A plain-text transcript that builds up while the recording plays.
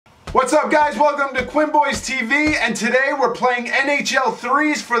What's up, guys? Welcome to QuinnBoysTV, and today we're playing NHL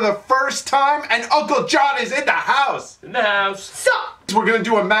 3s for the first time, and Uncle John is in the house. In the house. Sup? We're gonna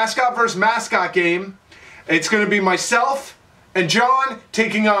do a mascot versus mascot game. It's gonna be myself and John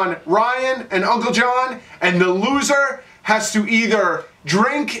taking on Ryan and Uncle John, and the loser has to either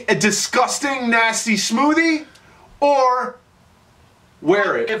drink a disgusting, nasty smoothie or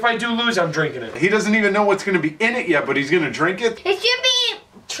wear it. If I do lose, I'm drinking it. He doesn't even know what's gonna be in it yet, but he's gonna drink it. It should be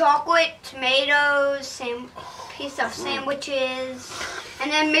chocolate, tomatoes, same piece of sandwiches,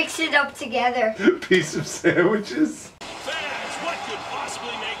 and then mix it up together. Piece of sandwiches.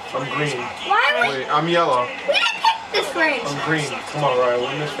 I'm green. Why would Wait, I'm yellow. we didn't pick this range? I'm green. Come on, Ryan.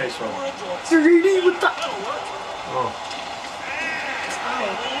 Win this face one. 3D with the. Oh.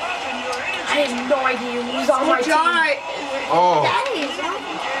 I had no idea who was on my team. Oh. Daddy's.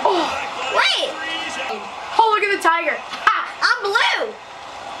 Wait. Oh, look at the tiger. I'm blue.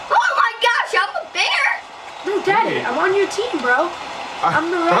 Oh my gosh, I'm a bear. No, Daddy, I'm on your team, bro. I'm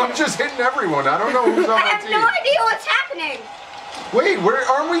the red. I'm just hitting everyone. I don't know who's on I my have team. no idea what's happening. Wait,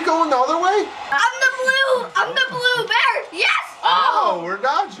 aren't we going the other way? I'm the blue bear. Yes. Oh, we're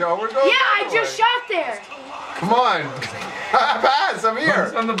not, Joe. We're going Yeah, the I other just way. shot there. Come on. Pass, I'm Who's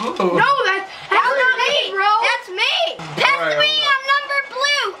here. on the blue? No, that's not me, bro. That's me. Pass Alright, me. hold I'm number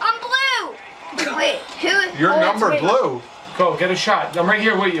blue. I'm blue. Wait, who? You're Oh, that's number me. blue. Go, get a shot. I'm right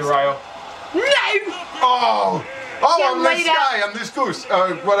here with you, Ryo. No. Oh. Oh, Get I'm this laid out. guy. I'm this goose.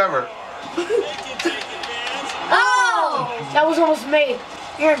 Whatever. Oh. That was almost me.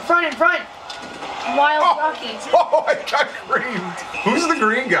 You're in front. Wild Oh. Rocky. Oh, I got creamed. Who's the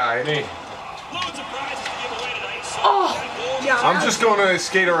green guy? Me. Oh. Yeah. I'm just going to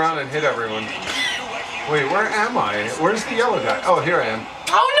skate around and hit everyone. Wait, where am I? Where's the yellow guy? Oh, here I am.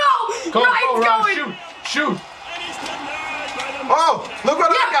 Oh no! Go, Ryan's Ryan. going. Shoot. Oh, look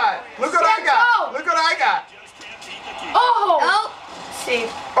what I Yeah. got. Look what I Let's got. go. Look what I got. Oh. Oh. Save.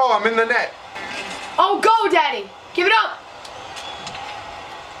 Oh, I'm in the net. Oh, go, Daddy. Give it up.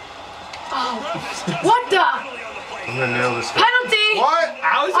 Oh. What the? I'm going to nail this guy. Penalty. What?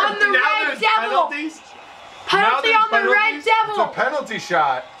 How is On it? the Now red there's devil. penalties? Penalty Now on the there's red penalties? It's a devil. penalty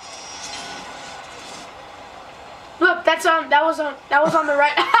shot. Look, that was on the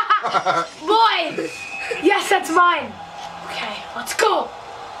right. Boy. Yes, that's mine. Okay, let's go.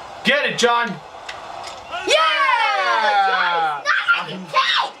 Get it, John. Yeah. Yeah.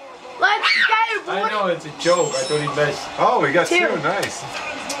 Let's get it, boy. I know, it's a joke. I thought he missed. Oh, we got Two. two. Nice.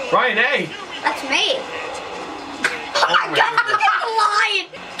 Ryan, hey. That's me. Oh my I'm a lion.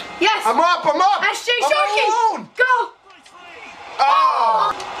 Yes. I'm up. SJ I'm Sharky. alone. Go.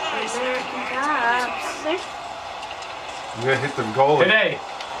 Oh. There. I'm going to hit the goalie.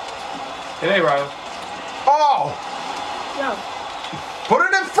 Hit A, Ryo. Oh. No. Put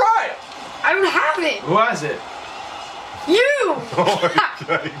it in front. I don't have it. Who has it? You. Oh my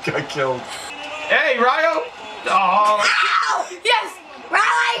God, he got killed. Hey, Ryo. Oh. Ow. Yes.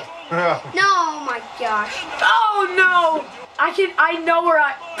 Riley. Yeah. No, oh my gosh. Oh no. I know where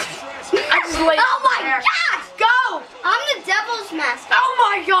I just laid Oh my there. gosh. Go. I'm the devil's mascot. Oh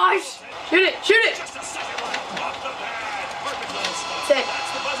my gosh. Shoot it. That's it.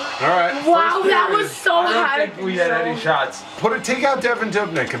 All right. Wow, first that period. was so I hard. don't think we had any shots. Take out Devin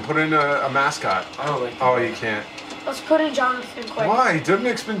Dubnyk and put in a mascot. I don't like Oh, you can't. Let's put in Jonathan quick. Why?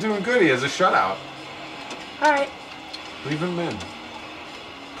 Dubnyk's been doing good. He has a shutout. All right. Leave him in.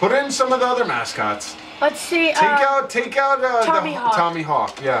 Put in some of the other mascots. Let's see. Take out Tommy Hawk. Tommy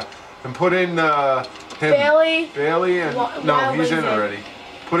Hawk, yeah, and put in him. Bailey and Wild no, he's in Lazy. already.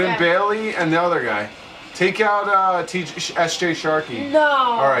 Put in Yeah. Bailey and the other guy. Take out SJ Sharky. No.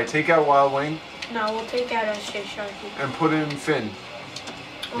 All right, take out Wild Wing No, we'll take out SJ Sharky. and put in Finn.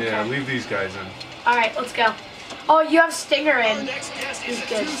 Okay. Yeah, leave these guys in. All right, let's go. Oh, you have Stinger in. He's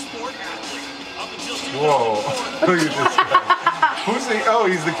good. Whoa! Look at this guy. Who's the? Oh,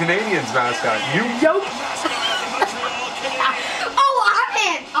 he's the Canadians mascot. You? Yup. Oh,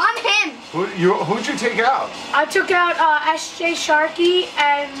 I'm him. Who'd you take out? I took out SJ Sharky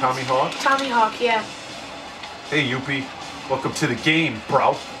and Tommy Hawk. Tommy Hawk, yeah. Hey, Youpie. Welcome to the game,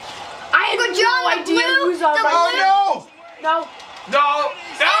 bro. I have Good job, no the idea blue, who's on the my Oh team. no! No. No.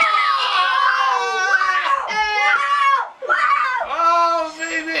 Wow. Oh,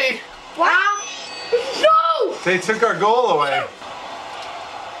 baby. Wow. No. They took our goal away.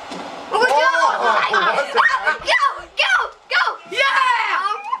 Oh, what the heck? Go. Yeah.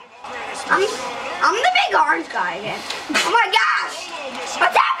 I'm the big orange guy again. Oh my gosh.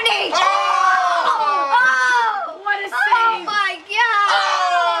 What's happening? Oh! Oh. What a Oh save. my god.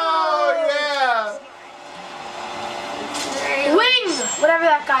 Oh yeah! Wing. whatever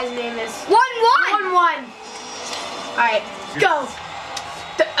that guy's name is. 1-1. 1-1. Alright, go.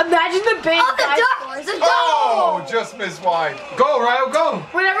 Imagine the big Oh, the guy duck. scores. The duck. Oh, just missed wide. Go, Ryo, go.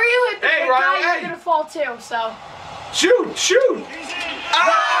 Whenever you hit the Hey, big Ryan, guy, hey. you're gonna fall too, so. Shoot, shoot.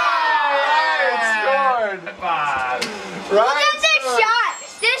 Ryan scored. Come on. Look at this shot.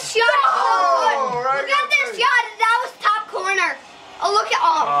 This shot is so good. Ryan Look at this shot. That was top corner. Oh, look at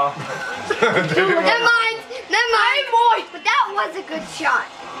Never mind. Never mind. Boy. But that was a good shot.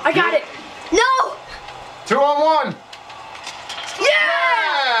 I got it. No. 2-on-1.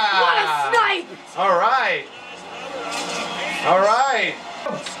 Yeah! What a snipe! All right. All right.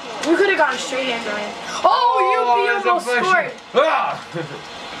 We could have gone straight in, Ryan. Oh, you that's a almost flesh. scored. Ah.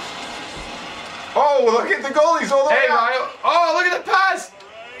 Oh, look at the goalies all the Hey, way up. Ryo. Oh, look at the pass.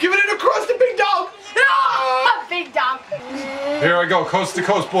 Giving it across the big dog. No! Big dog. Here I go, coast to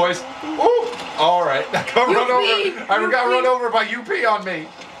coast, boys. Ooh. All right. I got run over. I got run over by UP on me.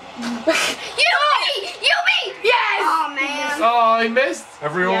 You me! Yes! Oh, man. Oh, he missed.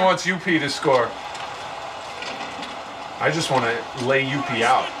 Everyone wants UP to score. I just want to lay UP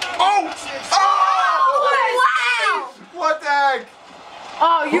out. Oh! Oh! Wow! What the heck?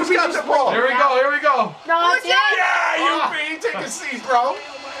 Oh, Who's got the ball? Here we go, here we go. No, it's it. Yeah, UP, take a seat, bro.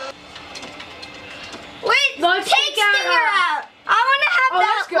 Wait, Let's take take out Stinger out. I want to have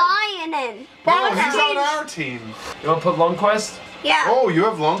that's that good. lion in. No, he's on our team. You want to put Lundqvist? Yeah. Oh, you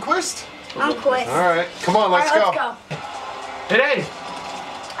have Lundqvist? I'm quick. All right, come on, let's Alright, go. Hey,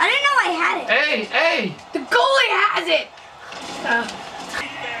 I didn't know I had it. hey, hey. The goalie has it.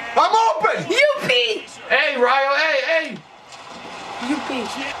 I'm open. UP. Hey, Ryo, hey. UP.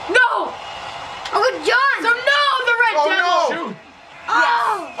 No. Oh, John. So no, the red Oh, devil. no. Shoot.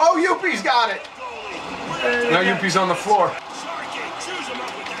 Oh. Oh, UP's got it. Now UP's on the floor.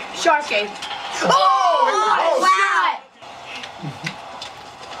 Shark game. Oh, Wow.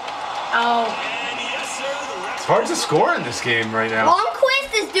 Oh. It's hard to score in this game right now.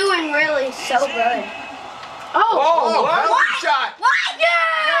 Lundqvist is doing really so good. Oh. Oh, what? penalty shot. What? Yeah.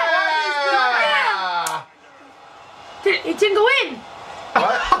 It didn't go in.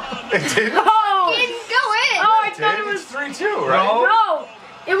 What? It didn't? Oh. Didn't go in. Oh, I thought it It's was. 3-2, right? No.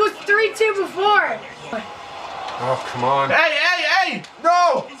 It was 3-2 before. Oh, come on. Hey.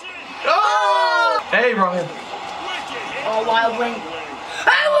 No. Oh. Hey, Ryan. Oh, wild wing.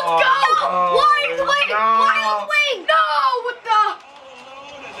 Hey, let's go. Oh, Wild wing. no. Wild wing. No, what the?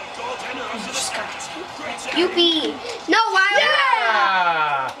 UP. No, wild wing.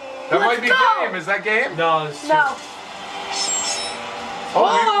 Ah, that Let's might be go. game. Is that game? No, it's No.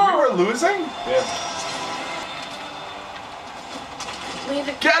 Oh, we were losing? Yeah. Leave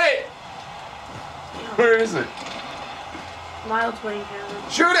it. Get it! Where is it? Wild wing.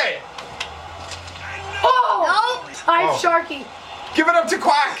 Howard. Shoot it! Oh. No. I have Oh. Sharky. Give it up to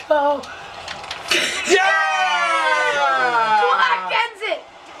Quack! Oh. Yeah! Black ends it.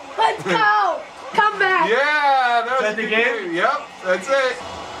 Let's go. Come back. Yeah, that was that a the good game? Yep, that's it.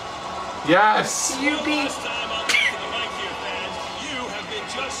 Yes. UP.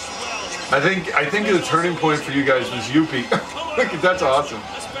 I think the turning point for you guys was UP. Look, that's awesome.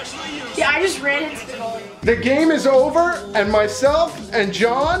 Yeah, I just ran into the goalie. The game is over, and myself and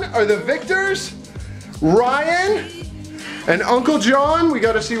John are the victors. Ryan and Uncle John, we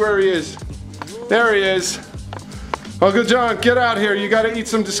gotta see where he is. There he is. Uncle John, get out here. You gotta eat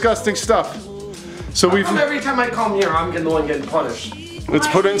some disgusting stuff. So we've, Every time I come here, I'm the one getting punished. let's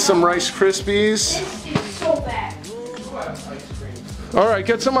put in some Rice Krispies. It's so bad. All right,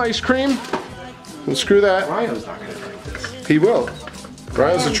 get some ice cream. And screw that. Ryan's not gonna drink this. He will.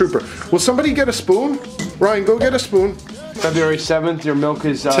 Ryan's a trooper. Will somebody get a spoon? Ryan, go get a spoon. February 7th, your milk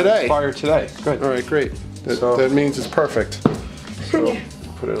is Today. expired today. Good. All right, great. That means it's perfect. So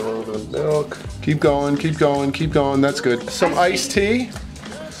put in a little bit of milk. Keep going, keep going, keep going. That's good. Some iced tea.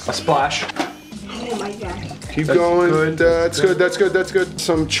 A splash. Oh my god. Keep That's going. good. That's good. That's good. That's good.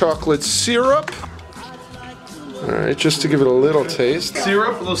 Some chocolate syrup. All right, just to give it a little taste.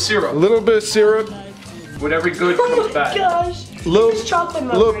 Syrup, a little A syrup. little bit of syrup. With every good comes bad. Gosh. Little, Chocolate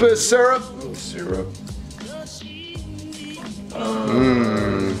milk. little bit of syrup. Little syrup.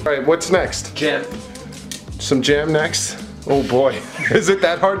 All right, what's next? Jam. Some jam next. Oh boy, is it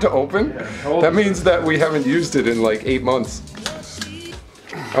that hard to open? Yeah. That means that we haven't used it in like 8 months.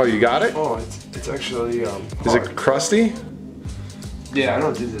 Oh, you got it? Oh, it's actually Is it crusty? Yeah, I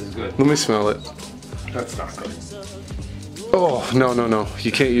don't think this is good. Let me smell it. That's not good. Oh, no, no, no.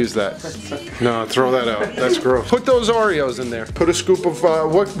 You can't use that. No, throw that out. That's gross. Put those Oreos in there. Put a scoop of,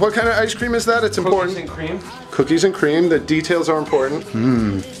 what kind of ice cream is that? It's important. Cookies and cream. Cookies and cream. The details are important.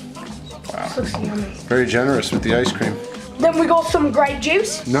 Mmm. Wow. Very generous with the ice cream. Then we got some grape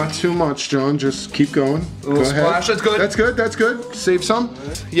juice. Not too much, John. Just keep going. A little splash. That's good. That's good. That's good. Save some.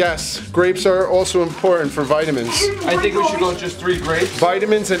 Yes, grapes are also important for vitamins. I think we should go just 3 grapes.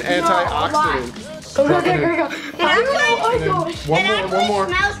 Vitamins and antioxidants. Go. One more. It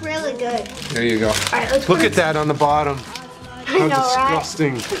smells really good. There you go. Alright, let's Look at that on the bottom. How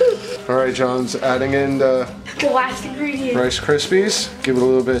disgusting. All right, John's adding in the the last ingredient. Rice Krispies. Give it a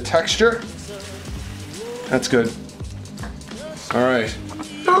little bit of texture. That's good. All right.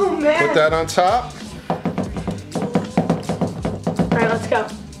 Oh man. Put that on top. Alright, let's go.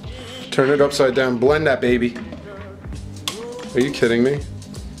 Turn it upside down. Blend that baby. Are you kidding me?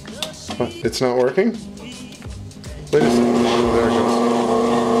 What? It's not working? Wait a second. Oh, there it goes.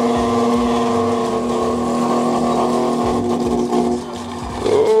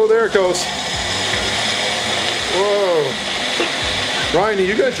 Oh, there it goes. Whoa. Ryan, are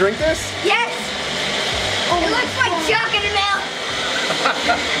you gonna drink this? Yes. It looks like junk in the mouth.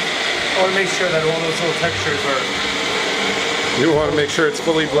 I want to make sure that all those little textures are You want to make sure it's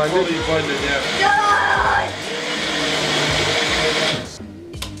fully blended? fully blended, yeah.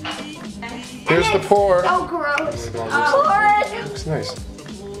 Here's the pour. Oh, gross. Pour it. Looks nice.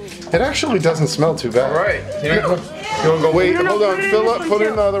 It actually doesn't smell too bad. All right. Here you want to go? Wait, hold on. Fill up. Put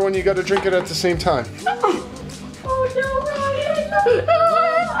in another one. You got to drink it at the same time.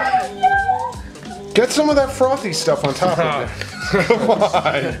 Get some of that frothy stuff on top of it. Come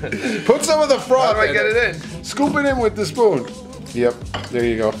on. Put some of the froth. How do I get it in? Scoop it in with the spoon. Yep. There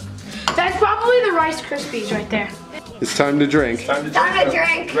you go. That's probably the Rice Krispies right there. It's time to drink. Time to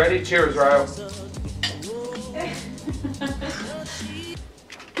drink. Ready? Cheers, Ryo.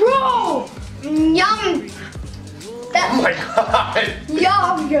 Bro! Yum. Oh my god.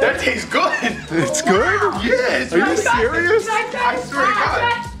 Yum. That tastes good. It's good? Yeah, it's Are you really serious? I swear to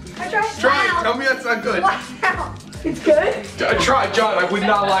God. Try it. Tell me that's not good. Wow. It's good? Try it, John. I would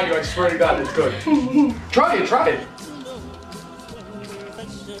not lie to you. I swear to God, it's good. Try it. Try it.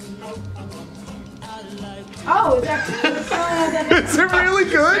 Oh, it's actually. Is it really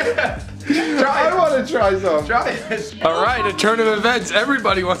good? Try I it. want to try some. Try it. All right, a turn of events.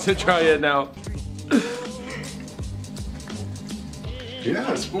 Everybody wants to try it now.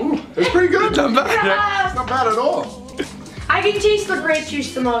 Yeah, it's pretty good. Not bad. It's not bad at all. I can taste the grape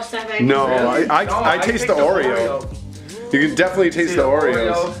juice the most, I think. No, Really? I taste the Oreo. You can definitely taste the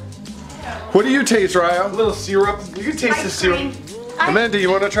Oreos. What do you taste, A Ryo? little syrup. You can taste the Ice syrup. cream. Amanda, you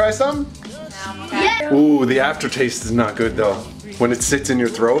want to try some? Yeah. Ooh, the aftertaste is not good though. When it sits in your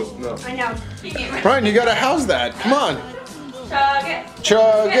throat. I know. Ryan, you gotta house that. Come on. Chug it.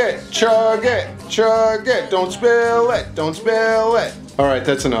 Chug it, chug it, chug it. Don't spill it, don't spill it. All right,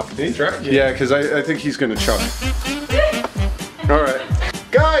 that's enough. Can you try it? Yeah, because I think he's gonna chug. All right.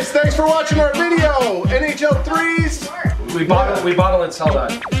 Guys, thanks for watching our video. NHL 3s. We bottle and sell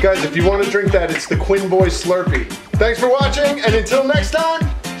that. Guys, if you want to drink that, it's the Quinn Boys Slurpee. Thanks for watching, and until next time,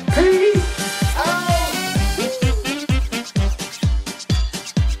 peace.